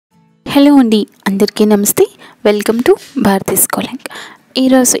Hello అండి, అందరికీ నమస్తే. Welcome to Bharati schooling.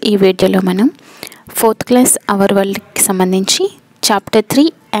 ఈరోజు ఈ వీడియోలో మనం 4th క్లాస్ అవర్ వరల్డ్కి సంబంధించి చాప్టర్ 3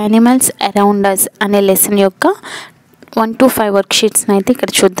 యానిమల్స్ అరౌండ్ అస్ అనే లెసన్ యొక్క 1 to 5 వర్క్షీట్స్ని అయితే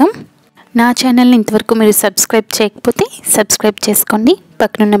ఇక్కడ చూద్దాం. నా ఛానల్ని ఇంతవరకు మీరు సబ్స్క్రైబ్ చేయకపోతే సబ్స్క్రైబ్ చేసుకోండి,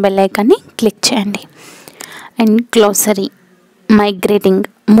 పక్కనున్న బెల్ ఐకాన్ని క్లిక్ చేయండి. And glossary: migrating,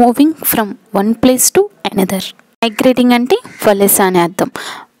 moving from one place to another. Migrating అంటే వలస అని అర్థం.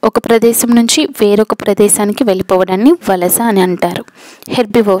 ఒక ప్రదేశం నుంచి వేరొక ప్రదేశానికి వెళ్ళిపోవడాన్ని వలస అని అంటారు.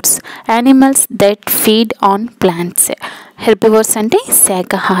 Herbivores: animals that feed on plants. Herbivores అంటే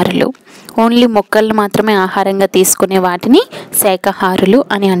శాకాహారులు. ఓన్లీ మొక్కలు మాత్రమే ఆహారంగా తీసుకునే వాటిని శాకాహారులు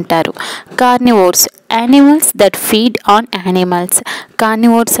అని అంటారు. Carnivores: animals that feed on animals.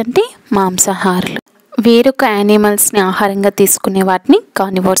 Carnivores అంటే మాంసాహారులు. వేరొక యానిమల్స్ని ఆహారంగా తీసుకునే వాటిని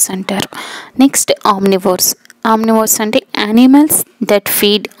కార్నివోర్స్ అంటారు. Next omnivores. ఆమ్నివోర్స్ అంటే animals that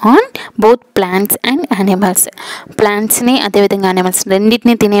feed on both plants and animals. ప్లాంట్స్ని అదేవిధంగా యానిమల్స్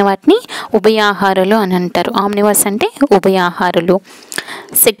రెండింటిని తినే వాటిని ఉభయాహారులు అని అంటారు. ఆమ్నివోర్స్ అంటే ఉభయాహారులు.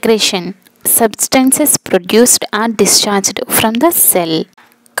 Secretion: substances produced are discharged from the cell.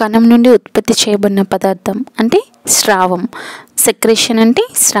 కణం నుండి ఉత్పత్తి చేయబడిన పదార్థం అంటే స్రావం. సెక్రేషన్ అంటే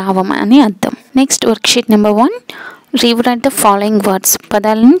స్రావం అని అర్థం. Next worksheet number 1. Rewrite the following words.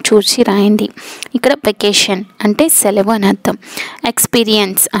 పదాలను చూసి రాయండి. ఇక్కడ వెకేషన్ అంటే సెలవు అని అర్థం.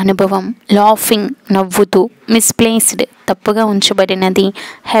 ఎక్స్పీరియన్స్ అనుభవం. లాఫింగ్ నవ్వుతూ. మిస్ప్లేస్డ్ తప్పుగా ఉంచబడినది.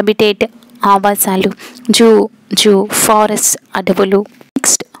 హ్యాబిటేట్ ఆవాసాలు. జూ ఫారెస్ట్ అడవులు.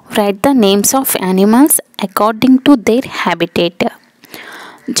 Next right the names of animals according to their habitat.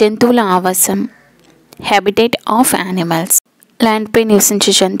 జంతువుల ఆవాసం హ్యాబిటేట్ ఆఫ్ యానిమల్స్. ల్యాండ్పై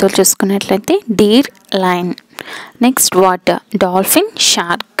నివసించే జంతువులు చూసుకున్నట్లయితే Deere, lion. Next water: dolphin,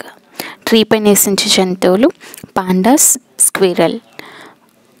 shark. ట్రీపై నివసించే జంతువులు pandas, squirrel.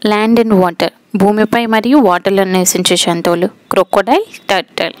 Land and water: భూమిపై మరియు వాటర్లో నివసించే జంతువులు క్రొకోడైల్,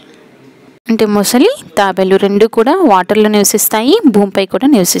 టర్టిల్. అంటే మొసలి, తాబేలు రెండు కూడా వాటర్లో నివసిస్తాయి, భూమిపై కూడా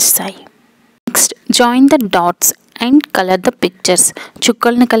నివసిస్తాయి. Next join the dots and colour the pictures.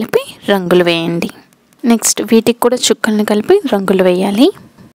 చుక్కలను కలిపి రంగులు వేయండి. నెక్స్ట్ వీటికి కూడా చుక్కలను కలిపి రంగులు వేయాలి.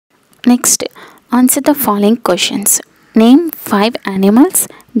 Next answer the following questions. Name 5 animals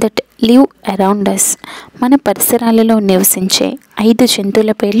that live around us. మన పరిసరాలలో నివసించే 5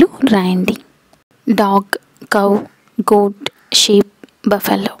 జంతువుల పేర్లు రాయండి. Dog, cow, goat, sheep,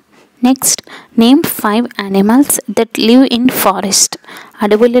 buffalo. Next name 5 animals that live in forest.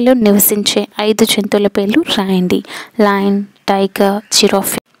 అడవులలో నివసించే 5 జంతువుల పేర్లు రాయండి. Lion, tiger,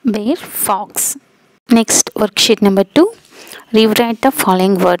 giraffe, bear, pox. Next worksheet number 2. Rewrite the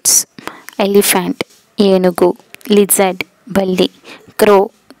following words. Elephant ఏనుగు. లిజర్డ్ బల్లి. క్రో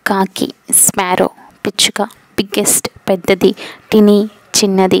కాకి. స్పారో పిచ్చుక. బిగ్గెస్ట్ పెద్దది. టినీ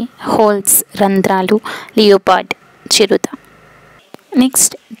చిన్నది. హోల్స్ రంధ్రాలు. Leopard Chirutha.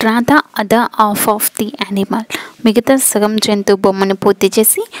 Next draw the other half of the animal. మిగతా సగం జంతువు బొమ్మను పూర్తి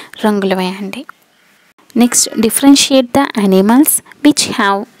చేసి రంగులు వేయండి. Next differentiate the animals which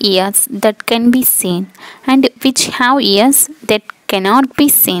have years that can be seen and which have years that cannot be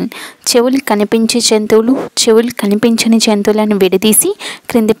seen. చెవులు కనిపించే జంతువులు, చెవులు కనిపించని జంతువులను విడదీసి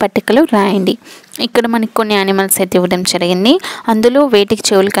క్రింది పట్టికలో రాయండి. ఇక్కడ మనకి కొన్ని యానిమల్స్ అయితే ఇవ్వడం జరిగింది. అందులో వేటికి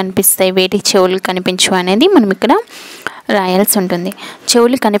చెవులు కనిపిస్తాయి, వేటికి చెవులు కనిపించవు అనేది మనం ఇక్కడ రాయాల్సి ఉంటుంది.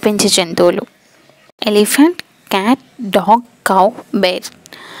 చెవులు కనిపించే జంతువులు elephant, cat, dog, cow, bear.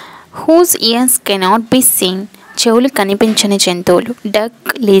 Who's years cannot be seen. చెవులు కనిపించని జంతువులు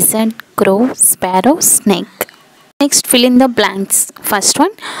duck, lizard, crow, sparrow, snake. Next fill in the blanks. First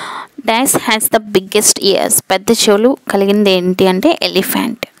one dash has the biggest years. పెద్ద చెవులు కలిగింది ఏంటి అంటే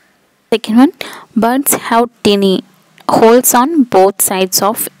elephant. Second one birds have tiny holes on both sides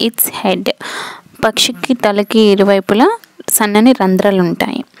of it's head. పక్షికి తలకి ఇరువైపులా సన్నని రంధ్రాలు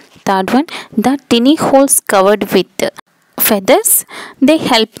ఉంటాయి. Third one the tiny holes covered with feathers they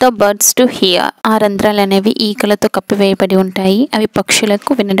help the birds to hear. ఆ రంధ్రాలు అనేవి ఈకలతో కప్పివేయబడి ఉంటాయి, అవి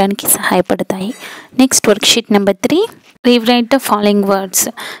పక్షులకు వినడానికి సహాయపడతాయి. Next worksheet number 3. Rewrite the following words.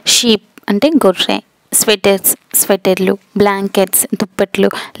 Sheep అంటే గొర్రె. స్వెటర్స్ స్వెటర్లు. బ్లాంకెట్స్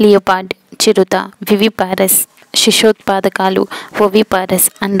దుప్పట్లు. Leopard Chirutha. వివిపారస్ శిశోత్పాదకాలు. ఓవిపారస్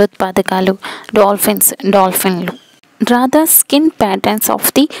అండోత్పాదకాలు. Dolphins డాల్ఫిన్లు. Draw the skin patterns of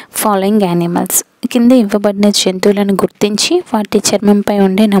the following animals. కింద ఇవ్వబడిన జంతువులను గుర్తించి వాటి చర్మంపై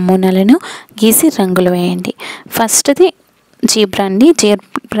ఉండే నమూనాలను గీసి రంగులు వేయండి. ఫస్ట్ది జీబ్రా అండి.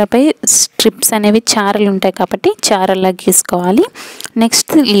 జీబ్రాపై స్ట్రిప్స్ అనేవి చారలు ఉంటాయి కాబట్టి చారల్లా గీసుకోవాలి.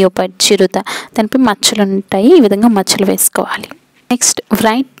 నెక్స్ట్ లియోపార్డ్ చిరుత, దానిపై మచ్చలు ఉంటాయి, ఈ విధంగా మచ్చలు వేసుకోవాలి. Next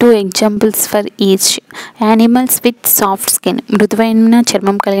right 2 examples for each. Animals with soft skin, మృదువైన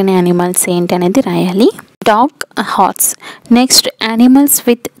చర్మం కలిగిన యానిమల్స్ ఏంటి అనేది రాయాలి. Dog, horse. Next animals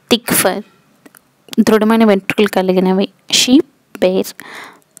with thick for, దృఢమైన వెంట్రుకలు కలిగినవి. Sheep, bear.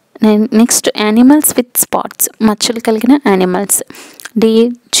 Next animals with spots, మచ్చలు కలిగిన animals.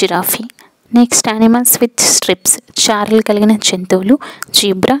 Deere, giraffe. Next animals with strips, చారలు కలిగిన జంతువులు.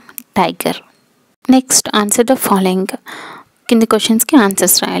 Zebra, tiger. Next answer the following. కింది క్వశ్చన్స్కి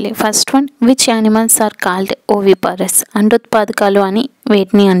ఆన్సర్స్ రాయాలి. First one, which animals are called ఓవిపారస్, అండోత్పాదకాలు అని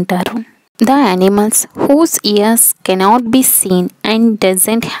వేటిని అంటారు? The animals who's years cannot be seen and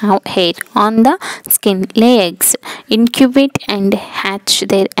doesn't have hair on the skin లే eggs, incubate and hatch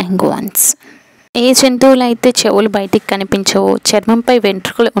there young ones. ఏ జంతువులు అయితే చెవులు బయటికి కనిపించవో, చర్మంపై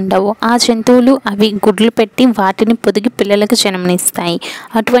వెంట్రుకలు ఉండవో ఆ జంతువులు అవి గుడ్లు పెట్టి వాటిని పొదిగి పిల్లలకు జన్మనిస్తాయి.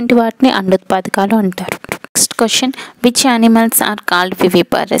 అటువంటి వాటిని అండోత్పాదకాలు అంటారు. Next question, which animals are called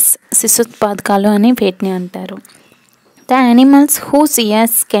వివిపారస్, శిశుత్పాదకాలు అని వేటిని అంటారు? The animals who's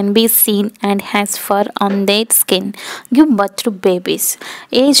years can be seen and has for on their skin give birth to babies.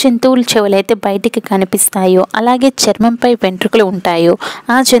 ఏ జంతువులు చెవులైతే బయటికి కనిపిస్తాయో అలాగే చర్మంపై వెంట్రుకలు ఉంటాయో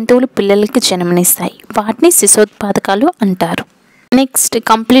ఆ జంతువులు పిల్లలకి జన్మనిస్తాయి. వాటిని శిశోత్పాదకాలు అంటారు. Next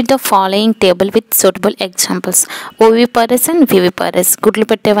complete the following table with suitable examples. ఓవిపారస్ and వివిపారస్, గుడ్లు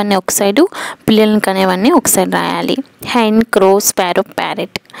పెట్టేవన్నీ ఒక సైడు, పిల్లలను కనేవన్నీ ఒక సైడ్ రాయాలి. Hen, crow, sparrow,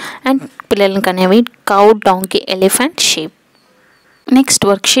 parrot. And పిల్లలను కనేవి cow, donkey, elephant, sheep. Next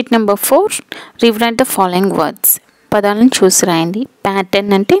worksheet number 4, rewrite the following words. పదాలను చూసి రాయండి.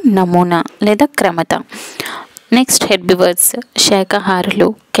 ప్యాటర్న్ అంటే నమూనా లేదా క్రమత. Next herbivores, శాకాహారులు.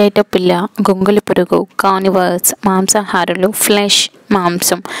 కేటపిల్ల, గొంగళి పురుగు. కార్నివర్స్, మాంసాహారులు. ఫ్లెష్,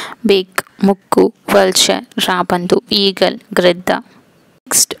 మాంసం. బిగ్, ముక్కు. వల్చర్, రాబందు. ఈగల్, గ్రద్ద.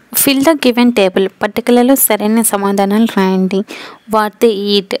 Next fill the given table, పట్టికలలో సరైన సమాధానాలు రాయండి. వాట్ దే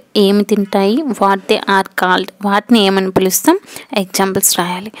ఈట్, ఏమి తింటాయి. వాట్ దే ఆర్ కాల్డ్, వాటిని ఏమని పిలుస్తాం. ఎగ్జాంపుల్స్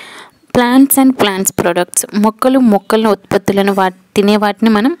రాయాలి. ప్లాంట్స్ అండ్ ప్లాంట్స్ ప్రొడక్ట్స్, మొక్కల ఉత్పత్తులను తినే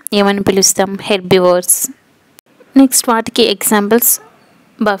వాటిని మనం ఏమని పిలుస్తాం. హెర్బివర్స్. నెక్స్ట్ వాటికి examples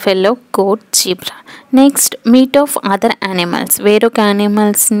buffalo, goat, zebra. Next meet of other animals, వేరొక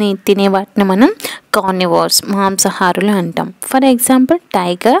యానిమల్స్ని తినే వాటిని మనం కార్నివోర్స్, మాంసాహారులు అంటాం. For example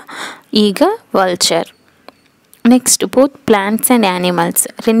tiger, eagle, vulture. Next both plants and animals,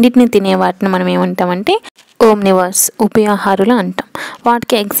 రెండింటిని తినే వాటిని మనం ఏమంటామంటే ఓమ్నివర్స్, ఉభయాహారులు అంటాం.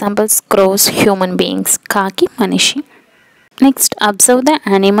 వాటికి ఎగ్జాంపుల్స్ క్రోస్, హ్యూమన్ బీయింగ్స్. కాకి, మనిషి. Next observe the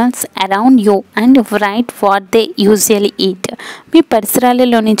animals around you and right what they usually eat. మీ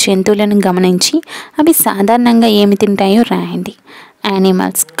పరిసరాలలోని జంతువులను గమనించి అవి సాధారణంగా ఏమి తింటాయో రాయండి.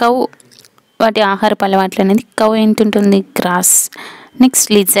 యానిమల్స్, కౌ, వాటి ఆహారపు అలవాట్లు అనేది. కౌ ఏం తింటుంది? గ్రాస్. నెక్స్ట్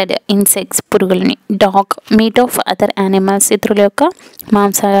లిజర్డ్, ఇన్సెక్ట్స్, పురుగులని. Dog, meet of other animals, ఇతరుల యొక్క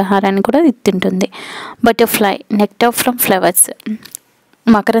మాంసాహారాన్ని కూడా తింటుంది. Butterfly, nectar from flowers,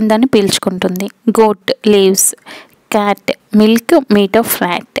 మకరందాన్ని పీల్చుకుంటుంది. Goat, leaves. Cat, milk, meat of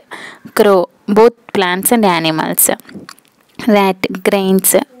rat. Crow, both plants and animals. Rat, grains.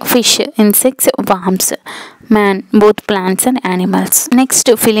 Fish, insects, worms. Man, both plants and animals.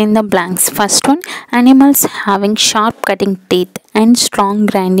 Next fill in the blanks. First one, animals having sharp cutting teeth and strong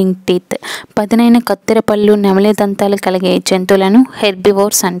grinding teeth. పదునైన కత్తెర పళ్ళు, నెమలి దంతాలు కలిగే జంతువులను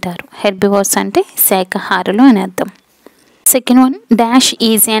herbivores అంటారు. Herbivores అంటే శాకాహారులు అని అర్థం. Second one, dash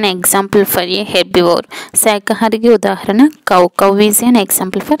is an example for a herbivore. శాకాహారికి ఉదాహరణ cow. Cow is an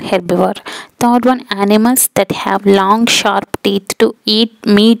example for herbivore. Third one, animals that have long sharp teeth to eat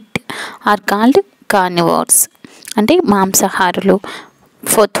meat are called carnivores, అంటే మాంసాహారులు.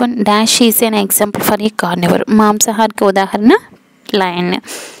 Fourth one, dash is an example for a carnivore. మాంసాహారికి ఉదాహరణ lion.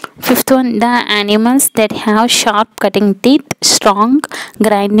 Fifth one, the animals that have sharp cutting teeth, strong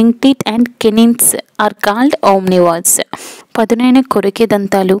grinding teeth and కెనిన్స్ are called Omniverse. పదునైన కొరికే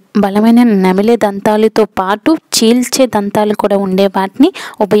దంతాలు, బలమైన నమిలే దంతాలతో పాటు చీల్చే దంతాలు కూడా ఉండే వాటిని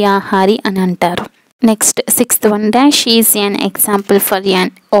ఉభయాహారి అని అంటారు. Next sixth one, dash is an example for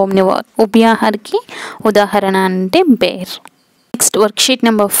an ఓమ్నివర్. ఉభయాహారికి ఉదాహరణ అంటే bear. Next worksheet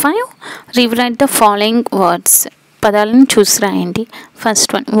number 5, rewrite the following words. పదాలను చూసి రాయండి.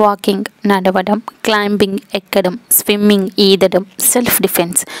 ఫస్ట్ వన్, వాకింగ్, నడవడం. క్లైంబింగ్, ఎక్కడం. స్విమ్మింగ్, ఈదడం. సెల్ఫ్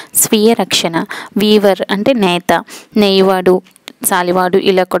డిఫెన్స్, స్వీయ రక్షణ. వీవర్ అంటే నేత, నేయవాడు, సాలివాడు,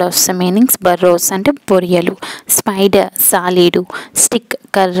 ఇలా కూడా వస్తాయి మీనింగ్స్. బర్రోస్ అంటే బొరియలు. స్పైడర్, సాలీడు. స్టిక్,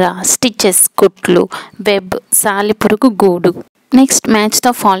 కర్ర. స్టిచెస్, కుట్లు. వెబ్, సాలిపురుగు గూడు. నెక్స్ట్ మ్యాచ్ ద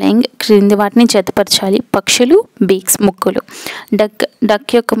ఫాలోయింగ్, క్రింది వాటిని జతపరచాలి. పక్షులు, బీక్స్, ముక్కులు.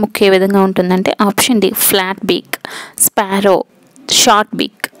 డక్ యొక్క ముక్కు ఏ విధంగా ఉంటుందంటే option D, flat బీక్. Sparrow, short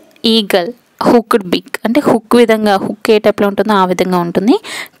బీక్. Eagle, hooked బిక్ అంటే హుక్ విధంగా, హుక్ ఏ టైప్లో ఉంటుందో ఆ విధంగా ఉంటుంది.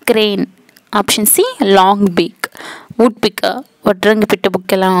 Crane, option C long బిక్. Would pick, వడ్రంగి పిట్ట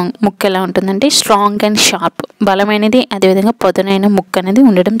ముక్క ఎలా ఉంటుందంటే స్ట్రాంగ్ అండ్ షార్ప్, బలమైనది, అదేవిధంగా పదునైన ముక్క అనేది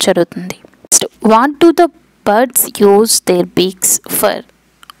ఉండడం జరుగుతుంది. Next, what do the birds use their beaks for?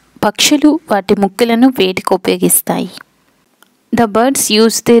 పక్షులు వాటి ముక్కులను వేటికి ఉపయోగిస్తాయి? The birds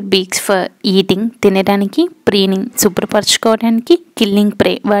use their beaks for eating, తినడానికి, ప్రీనింగ్, శుభ్రపరచుకోవడానికి, కిల్లింగ్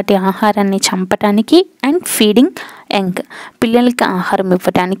ప్రే, వాటి ఆహారాన్ని చంపడానికి, అండ్ ఫీడింగ్ యంగ్, పిల్లలకి ఆహారం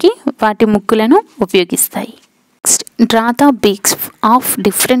ఇవ్వడానికి వాటి ముక్కులను ఉపయోగిస్తాయి. Next, draw the beaks of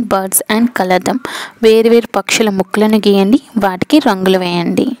different birds and colour dum, వేరువేరు పక్షుల ముక్కులను గీయండి, వాటికి రంగులు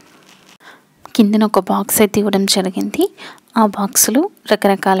వేయండి. కిందన ఒక బాక్స్ అయితే ఇవ్వడం జరిగింది. ఆ బాక్స్లో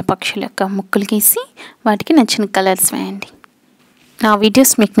రకరకాల పక్షుల యొక్క ముక్కులు గీసి వాటికి నచ్చిన కలర్స్ వేయండి. నా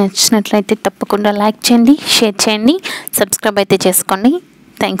వీడియోస్ మీకు నచ్చినట్లయితే తప్పకుండా లైక్ చేయండి, షేర్ చేయండి, సబ్స్క్రైబ్ అయితే చేసుకోండి.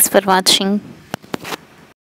 Thanks for watching.